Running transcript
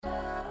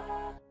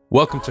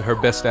Welcome to Her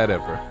Best Dad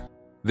Ever.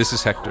 This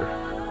is Hector.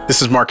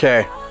 This is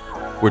Marquet.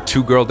 We're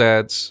two girl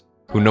dads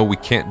who know we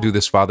can't do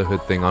this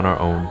fatherhood thing on our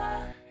own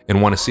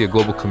and want to see a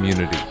global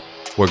community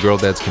where girl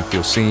dads can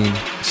feel seen,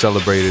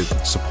 celebrated,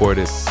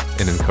 supported,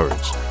 and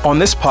encouraged. On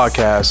this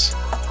podcast,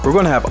 we're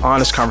going to have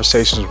honest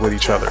conversations with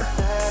each other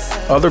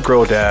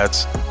girl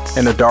dads,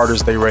 and the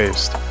daughters they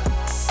raised.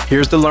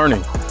 Here's the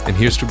learning. And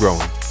here's to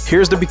growing.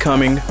 Here's to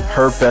becoming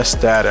her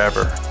best dad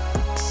ever.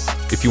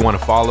 If you want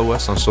to follow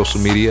us on social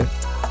media,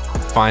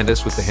 find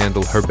us with the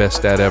handle Her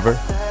Best Dad Ever,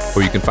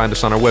 or you can find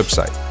us on our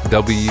website,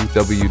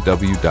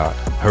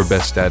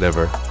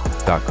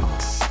 www.herbestdadever.com.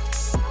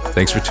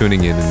 Thanks for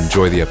tuning in and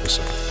enjoy the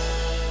episode.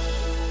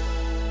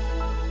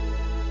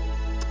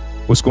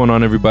 What's going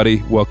on,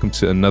 everybody? Welcome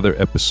to another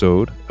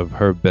episode of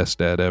Her Best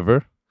Dad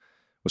Ever.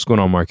 What's going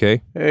on,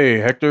 Marquet? Hey,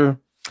 Hector.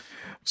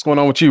 What's going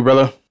on with you,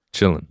 brother?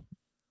 Chilling.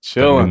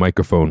 Got a new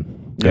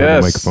microphone.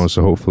 Yes. Microphone,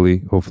 so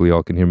hopefully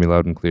y'all can hear me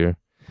loud and clear.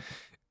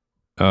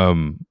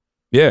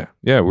 Yeah,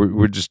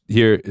 we're just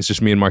here. It's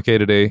just me and Marquet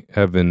today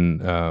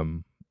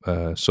having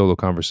solo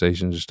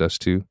conversations, just us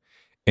two.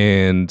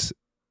 And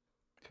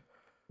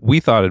we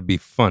thought it'd be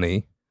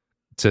funny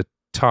to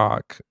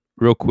talk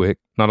real quick,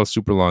 not a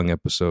super long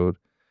episode,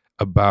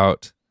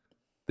 about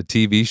the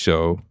TV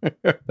show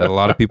that a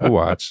lot of people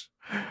watch.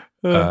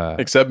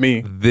 Except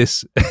me.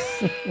 This,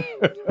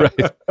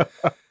 right.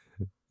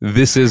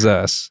 This Is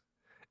Us.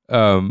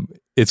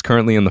 It's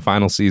currently in the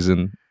final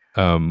season.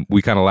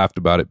 We kind of laughed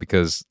about it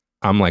because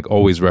I'm like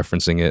always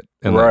referencing it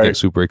and like, get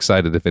super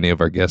excited if any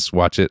of our guests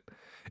watch it.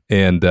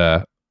 And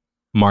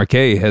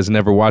Marquet has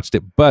never watched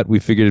it, but we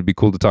figured it'd be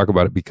cool to talk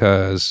about it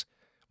because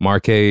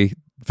Marquet,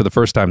 for the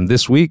first time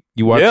this week,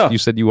 you watched. Yeah. You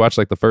said you watched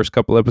like the first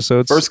couple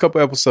episodes.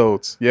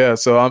 Yeah.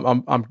 So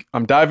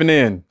I'm diving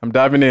in.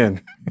 Diving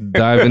in.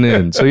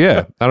 So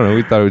yeah, I don't know.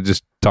 We thought we'd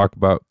just talk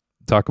about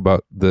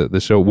the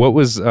show. What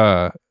was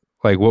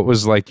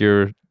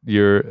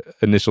your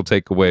initial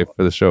takeaway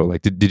for the show?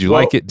 Like, did you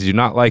like it? Did you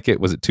not like it?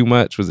 Was it too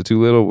much? Was it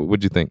too little?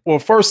 What'd you think? Well,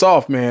 first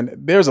off, man,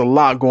 there's a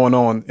lot going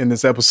on in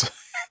this episode,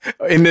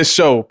 in this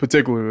show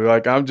particularly.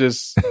 Like, I'm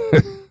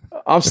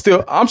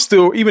still,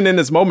 even in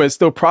this moment,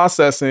 still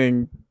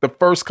processing the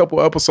first couple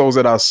episodes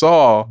that I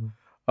saw.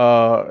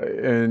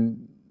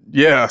 And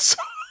yeah,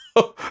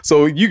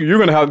 so you're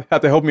going to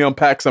have to help me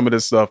unpack some of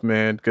this stuff,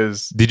 man.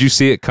 Because did you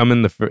see it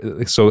coming?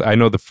 So I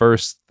know the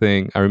first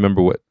thing, I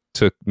remember what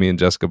took me and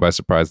Jessica by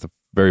surprise the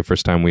very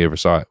first time we ever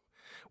saw it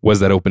was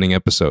that opening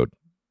episode.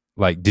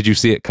 Like, did you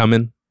see it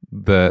coming?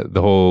 The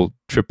whole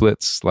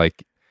triplets,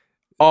 like,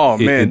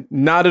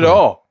 not at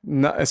all.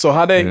 So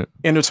how they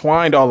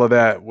intertwined all of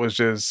that was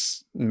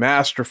just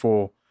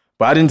masterful.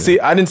 But I didn't see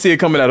it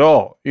coming at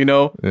all, you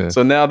know? Yeah.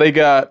 So now they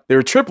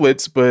were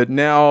triplets, but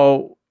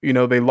now, you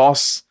know, they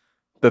lost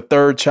the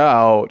third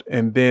child,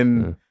 and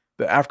then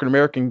the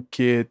African-American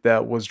kid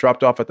that was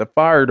dropped off at the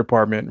fire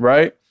department,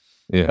 right?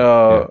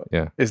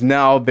 Is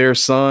now their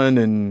son,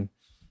 and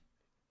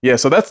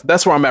so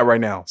that's where I'm at right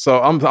now. So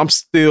I'm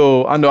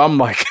still, I know I'm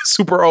like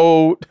super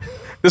old.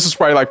 This was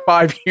probably like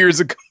 5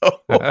 years ago.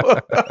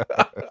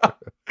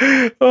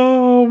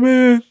 Oh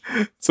man.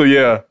 So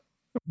yeah,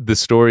 the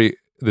story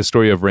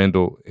of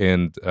Randall,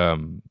 and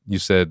you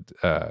said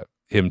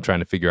him trying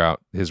to figure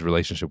out his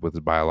relationship with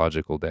his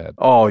biological dad.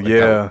 Oh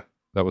yeah,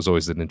 that was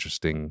always an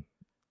interesting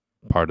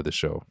part of the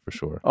show for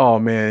sure. Oh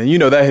man, you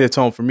know, that hit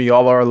home for me.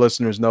 All our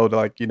listeners know that,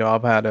 like, you know,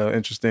 I've had an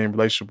interesting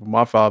relationship with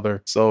my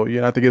father. So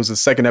yeah, I think it was the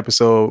second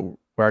episode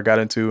where I got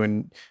into,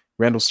 and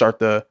Randall started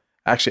to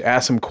actually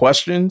ask him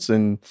questions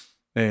and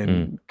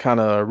kind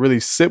of really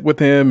sit with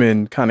him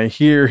and kind of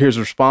hear his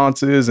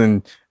responses,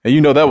 and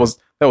you know, that was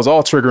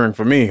all triggering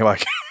for me.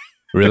 Like,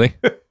 really?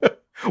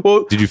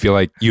 Well, did you feel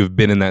like you've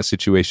been in that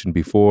situation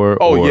before?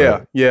 Oh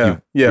yeah, yes.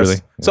 Really?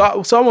 So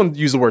I won't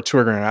use the word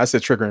triggering. I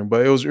said triggering,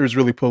 but it was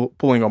really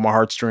pulling on my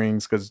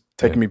heartstrings, because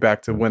taking me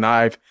back to when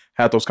I've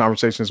had those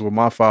conversations with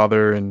my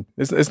father, and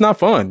it's not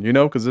fun, you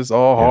know, because it's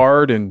all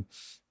hard, and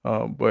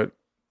but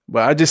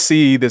I just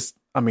see this.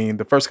 I mean,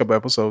 the first couple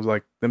episodes,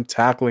 like them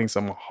tackling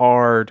some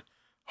hard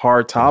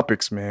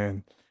topics,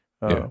 man.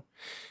 But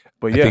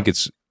I think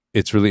it's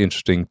really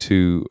interesting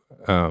to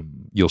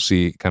you'll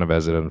see kind of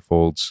as it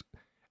unfolds.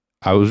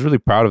 I was really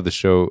proud of the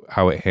show,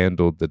 how it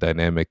handled the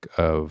dynamic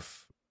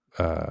of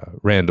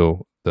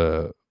Randall,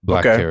 the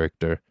black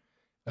character,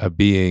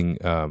 being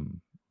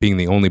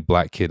the only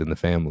black kid in the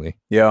family.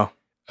 Yeah.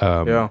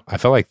 I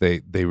felt like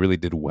they really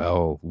did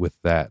well with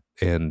that,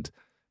 and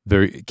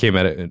came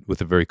at it with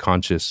a very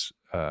conscious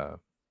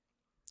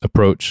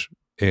approach,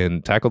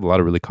 and tackled a lot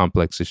of really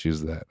complex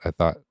issues that I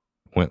thought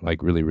went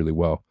like really, really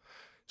well.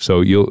 So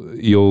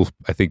you'll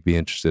I think be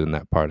interested in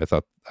that part. I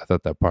thought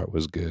that part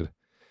was good.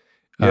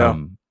 Yeah.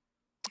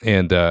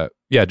 And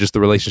just the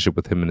relationship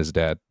with him and his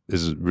dad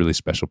is a really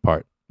special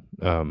part,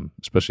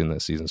 especially in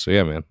that season. So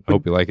yeah, man, I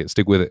hope you like it.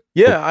 Stick with it.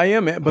 Yeah, I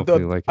am, man. But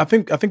I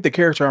think the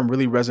character I'm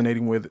really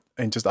resonating with,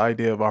 and just the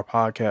idea of our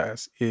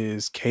podcast,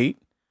 is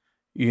Kate.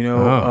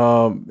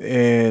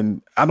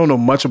 And I don't know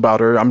much about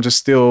her. I'm just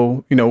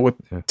still, with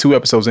 2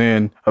 episodes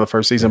in of the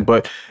first season,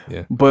 but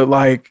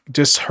like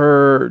just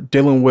her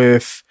dealing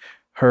with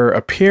her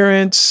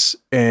appearance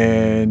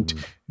and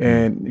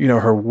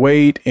her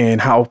weight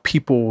and how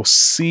people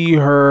see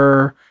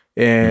her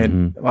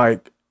and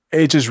like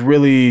it just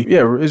really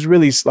it's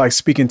really like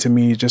speaking to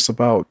me just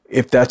about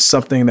if that's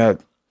something that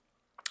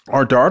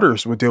our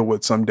daughters would deal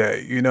with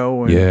someday,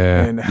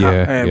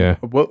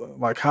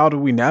 how do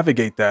we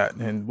navigate that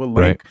and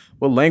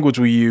what language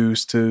we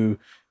use to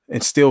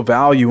instill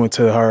value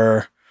into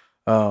her.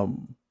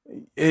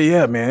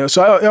 Man.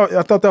 So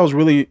I thought that was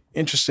really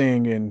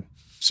interesting and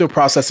still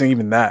processing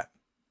even that.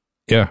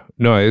 Yeah,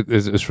 no,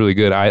 it's really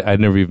good. I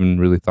never even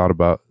really thought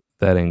about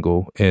that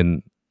angle.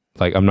 And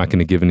like, I'm not going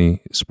to give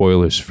any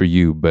spoilers for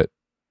you, but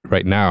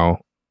right now,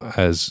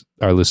 as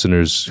our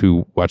listeners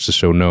who watch the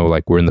show know,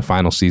 like we're in the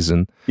final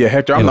season. Yeah,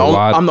 Hector, I'm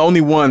the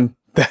only one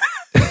that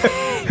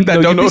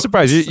don't know. You'd be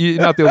surprised. You're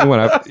not the only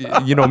one.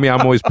 You know me, I'm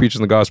always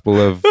preaching the gospel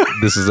of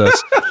This Is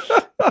Us.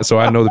 So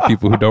I know the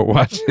people who don't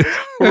watch it.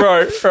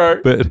 Right.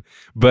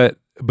 But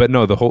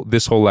no,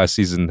 this whole last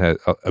season has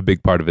a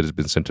big part of it has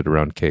been centered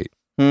around Kate.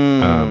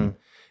 I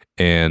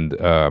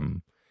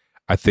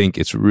think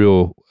it's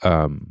real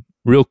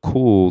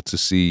cool to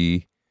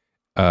see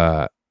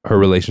her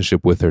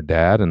relationship with her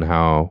dad and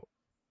how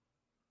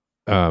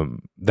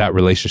that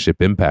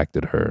relationship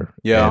impacted her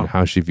and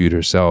how she viewed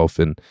herself.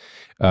 And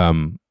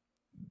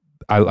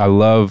I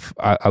love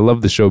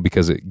the show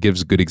because it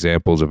gives good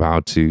examples of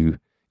how to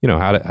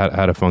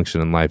how to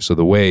function in life. So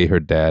the way her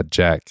dad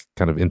Jack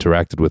kind of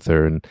interacted with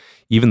her, and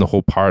even the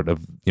whole part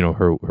of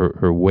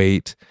her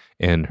weight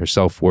and her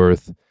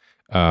self-worth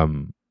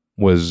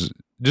is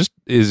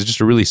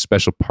just a really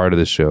special part of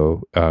the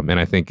show. And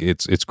I think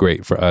it's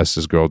great for us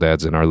as girl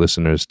dads and our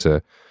listeners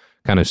to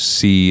kind of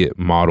see it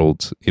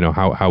modeled,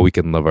 how we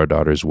can love our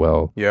daughters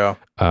well. Yeah.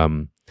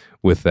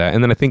 With that.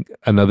 And then I think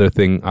another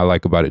thing I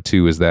like about it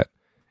too is that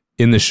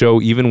in the show,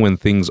 even when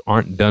things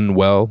aren't done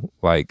well,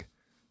 like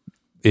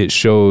it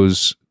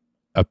shows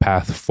a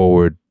path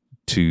forward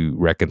to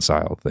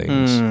reconcile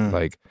things.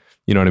 Like,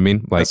 you know what I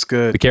mean? Like, that's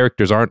good. The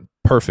characters aren't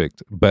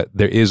perfect, but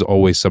there is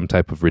always some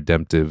type of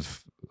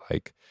redemptive,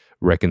 like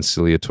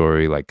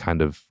reconciliatory, like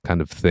kind of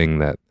thing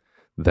that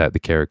the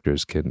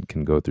characters can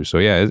go through. So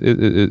yeah,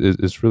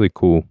 it's really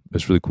cool.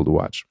 It's really cool to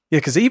watch. Yeah,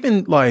 because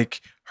even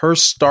like her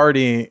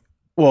starting,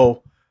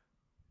 well,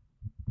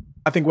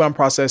 I think what I'm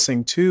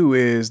processing too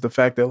is the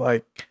fact that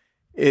like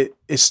it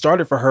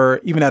started for her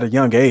even at a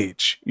young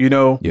age, and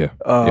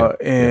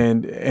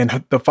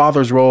the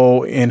father's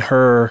role in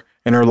her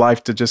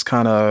life to just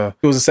kind of,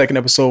 it was the second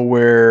episode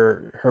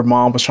where her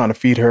mom was trying to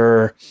feed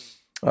her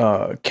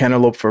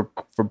cantaloupe for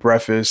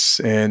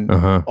breakfast, and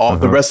all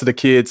the rest of the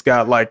kids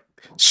got like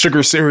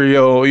sugar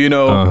cereal,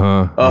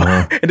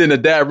 and then the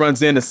dad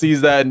runs in and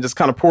sees that and just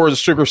kind of pours the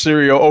sugar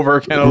cereal over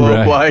her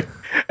cantaloupe, like,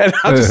 and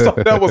I just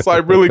thought that was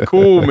like really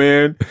cool,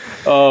 man.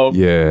 But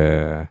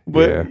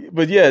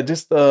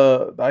just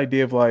the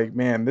idea of like,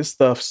 man, this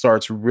stuff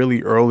starts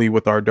really early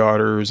with our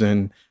daughters,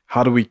 and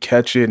how do we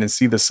catch it and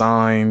see the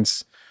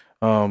signs,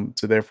 to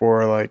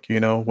therefore, like,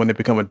 when they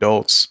become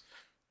adults.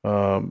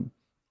 I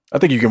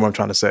think you get what I'm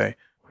trying to say.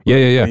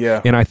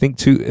 Yeah. And I think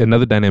too,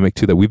 another dynamic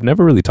too that we've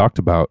never really talked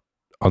about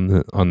on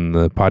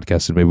the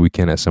podcast, and maybe we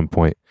can at some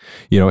point,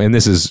 and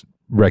this is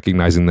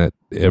recognizing that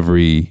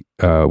every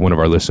one of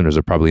our listeners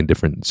are probably in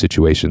different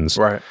situations,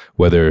 right?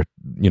 Whether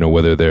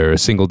they're a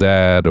single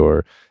dad,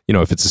 or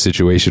if it's a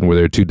situation where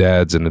there are 2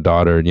 dads and a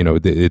daughter,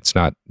 it's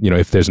not,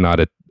 if there's not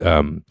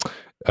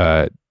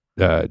a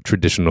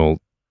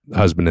traditional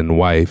husband and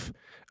wife,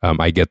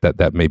 I get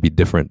that may be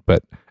different,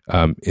 but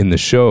in the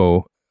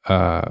show,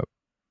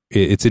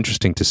 it's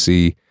interesting to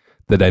see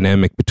the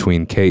dynamic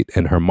between Kate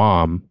and her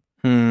mom,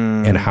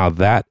 and how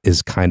that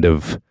is kind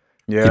of,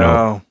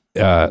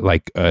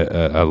 like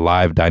a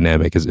live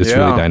dynamic. It's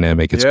really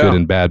dynamic. It's good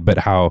and bad, but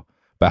how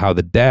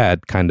the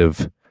dad kind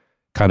of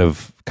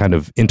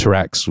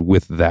interacts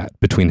with that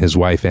between his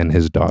wife and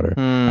his daughter.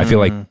 I feel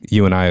like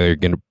you and I are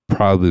going to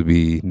probably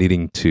be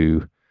needing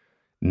to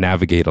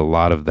navigate a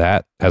lot of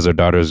that as our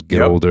daughters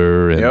get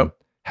older and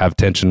have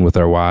tension with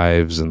our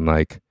wives, and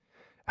like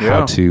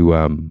how to,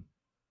 you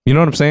know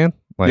what I'm saying?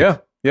 Like,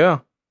 yeah.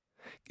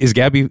 Is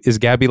Gabby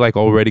like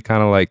already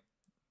kind of like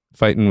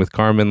fighting with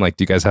Carmen? Like,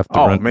 do you guys have to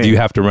run? Man. Do you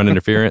have to run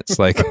interference?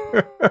 Like,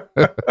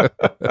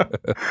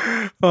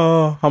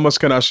 how much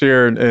can I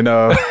share and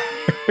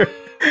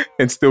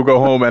and still go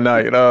home at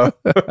night? But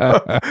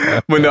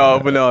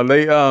no,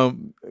 they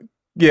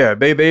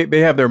they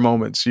have their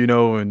moments,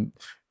 and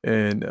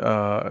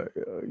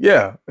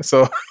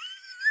so.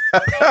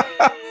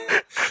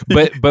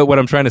 but what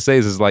I'm trying to say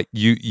is like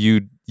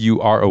you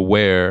are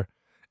aware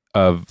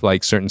of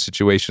like certain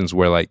situations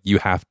where like you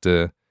have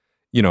to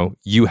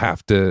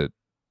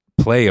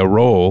play a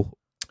role,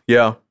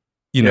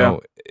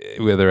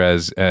 whether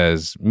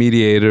as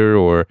mediator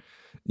or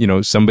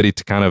somebody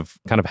to kind of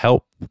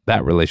help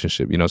that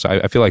relationship, so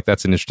I feel like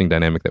that's an interesting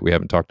dynamic that we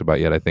haven't talked about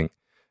yet. I think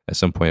at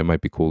some point it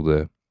might be cool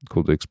to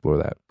explore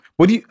that.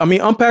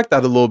 Unpack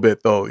that a little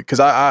bit though, because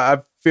I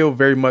feel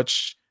very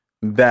much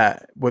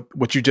that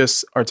what you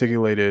just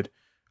articulated,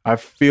 I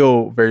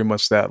feel very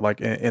much that like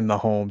in the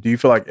home. Do you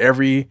feel like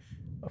every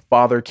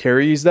father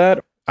carries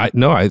that? I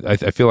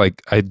feel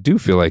like I do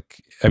feel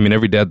like, I mean,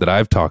 every dad that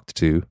I've talked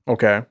to,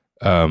 okay,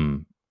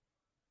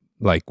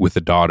 like with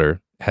a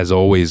daughter, has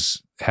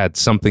always had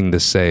something to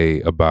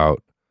say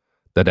about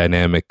the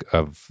dynamic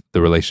of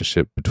the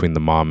relationship between the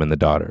mom and the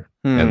daughter.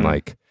 And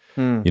like,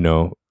 you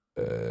know,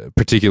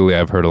 particularly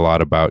I've heard a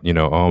lot about, you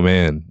know, oh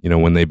man, you know,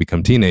 when they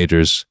become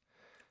teenagers,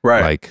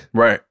 right,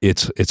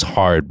 it's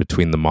hard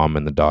between the mom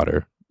and the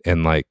daughter.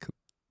 And like,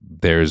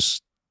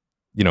 there's,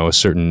 you know, a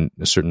certain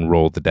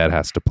role the dad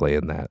has to play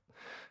in that.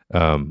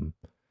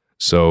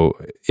 So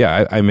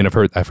yeah, I mean, I've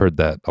heard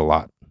that a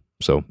lot.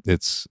 So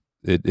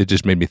it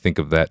just made me think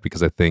of that,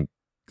 because I think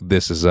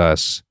This Is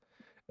Us,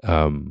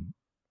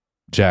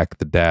 Jack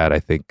the dad, I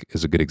think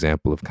is a good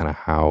example of kind of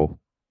how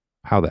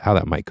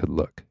that could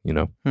look, you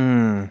know?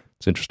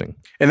 It's interesting.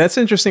 And that's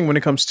interesting when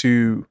it comes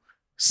to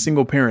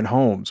single parent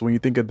homes. When you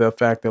think of the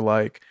fact that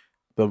like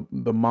the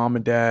mom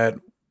and dad,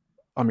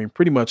 I mean,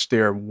 pretty much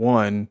they're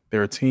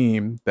a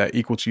team that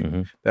equals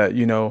you, that,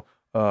 you know,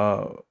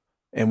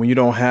 and when you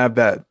don't have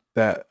that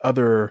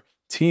other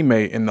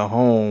teammate in the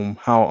home,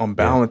 how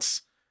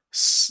unbalanced,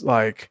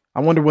 like,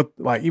 I wonder what,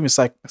 like, even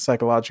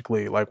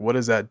psychologically, like, what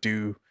does that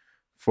do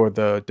for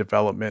the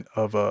development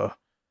of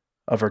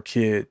her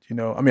kid? You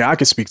know, I mean, I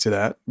could speak to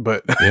that,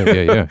 but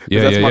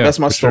that's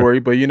my story.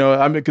 Sure. But you know,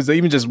 I mean, because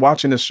even just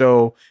watching the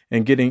show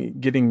and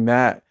getting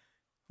that,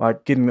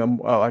 like, getting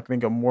them, I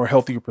think a more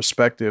healthier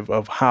perspective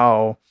of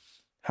how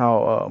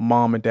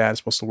mom and dad are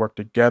supposed to work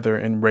together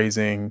in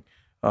raising.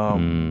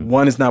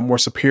 One is not more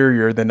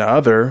superior than the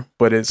other,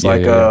 but it's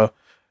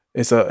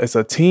it's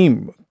a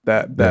team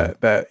that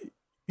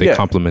they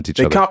complement each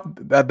other.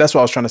 That's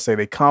what I was trying to say.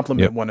 They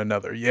complement one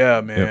another.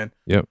 Yeah, man.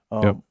 Yep.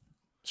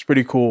 It's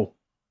pretty cool.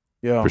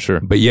 Yeah, for sure.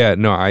 But yeah,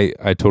 no,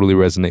 I totally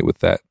resonate with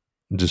that.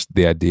 Just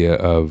the idea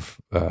of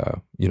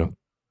you know,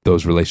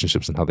 those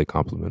relationships and how they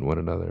complement one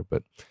another.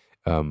 But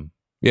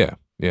yeah.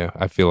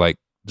 I feel like,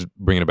 just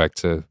bringing it back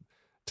to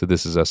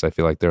This Is Us, I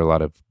feel like there are a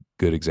lot of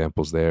good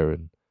examples there,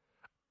 and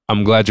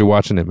I'm glad you're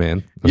watching it,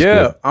 man. That's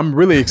good. I'm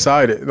really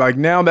excited. Like,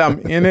 now that I'm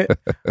in it,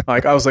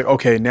 like, I was like,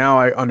 okay, now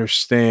I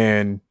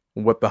understand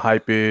what the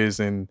hype is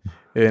and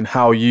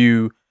how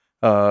you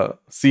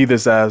see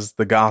this as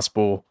the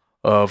gospel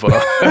of and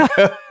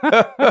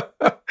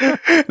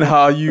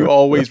how you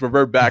always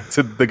revert back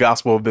to the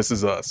gospel of This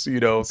Is Us, you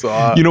know?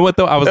 So you know what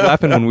though? I was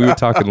laughing when we were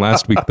talking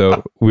last week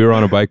though. We were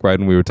on a bike ride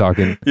and we were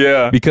talking.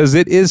 Yeah. Because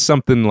it is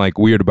something like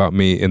weird about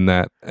me in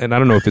that, and I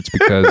don't know if it's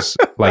because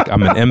like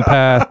I'm an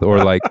empath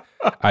or like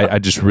I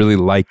just really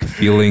like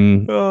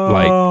feeling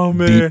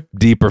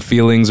deeper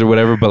feelings or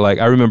whatever. But like,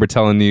 I remember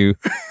telling you,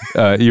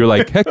 you were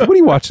like, heck, what are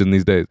you watching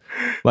these days?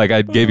 Like,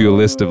 I gave you a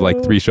list of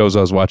like 3 shows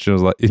I was watching,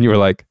 and you were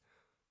like,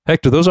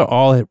 Hector, those are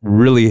all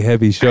really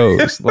heavy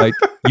shows. Like,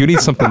 you need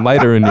something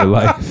lighter in your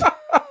life.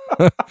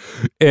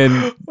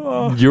 And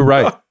you're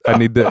right. I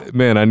need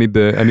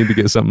to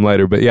get something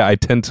lighter. But yeah, I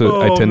tend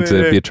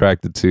to be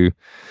attracted to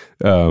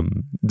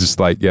just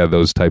like,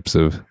 those types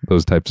of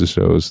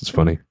shows. It's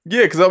funny.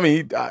 Yeah, because I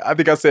mean, I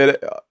think I said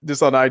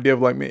just on the idea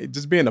of like, man,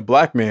 just being a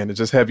black man is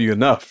just heavy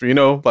enough, you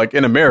know, like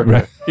in America,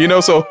 right. You know.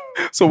 So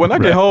when I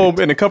get home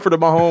in the comfort of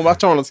my home, I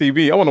turn on the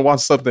TV. I want to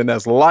watch something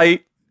that's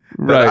light.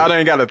 Right. I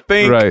ain't got to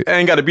think. Right. I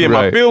ain't got to be in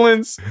my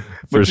feelings.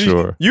 For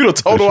sure. You the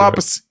total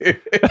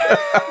opposite.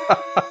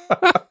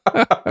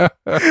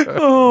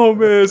 Oh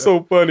man, it's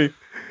so funny.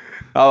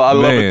 I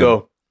love it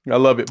though. I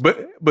love it.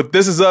 But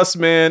This Is Us,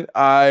 man.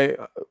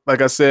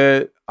 Like I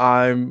said,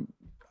 I'm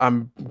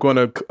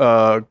gonna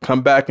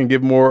come back and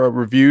give more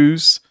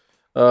reviews.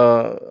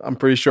 I'm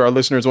pretty sure our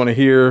listeners want to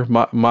hear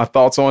my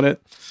thoughts on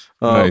it.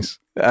 Nice.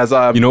 As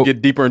I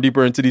get deeper and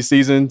deeper into these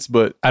seasons,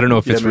 but I don't know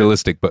if it's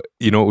realistic, but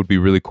you know what would be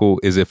really cool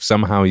is if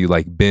somehow you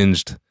like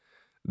binged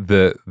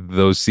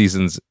those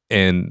seasons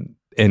and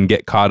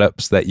get caught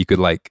up so that you could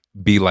like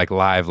be like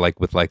live, like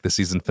with like the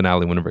season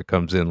finale whenever it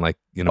comes in, like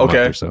in a month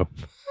or so.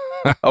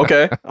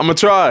 Okay, I'm gonna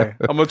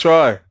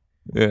try.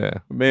 Yeah,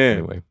 man.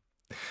 Anyway,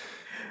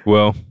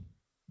 well,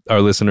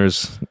 our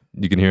listeners,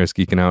 you can hear us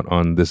geeking out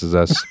on This Is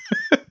Us.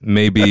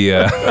 Maybe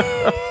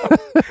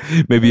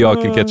maybe y'all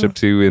can catch up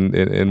too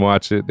and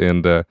watch it.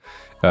 And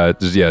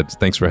just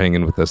thanks for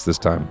hanging with us this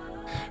time.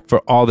 For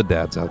all the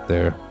dads out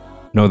there,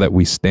 know that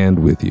we stand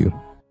with you,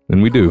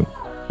 and we do,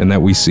 and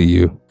that we see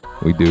you.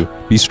 We do.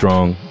 Be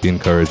strong, be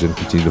encouraged, and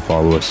continue to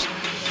follow us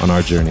on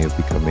our journey of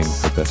becoming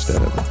the best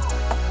dad ever.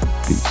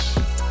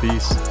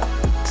 Peace.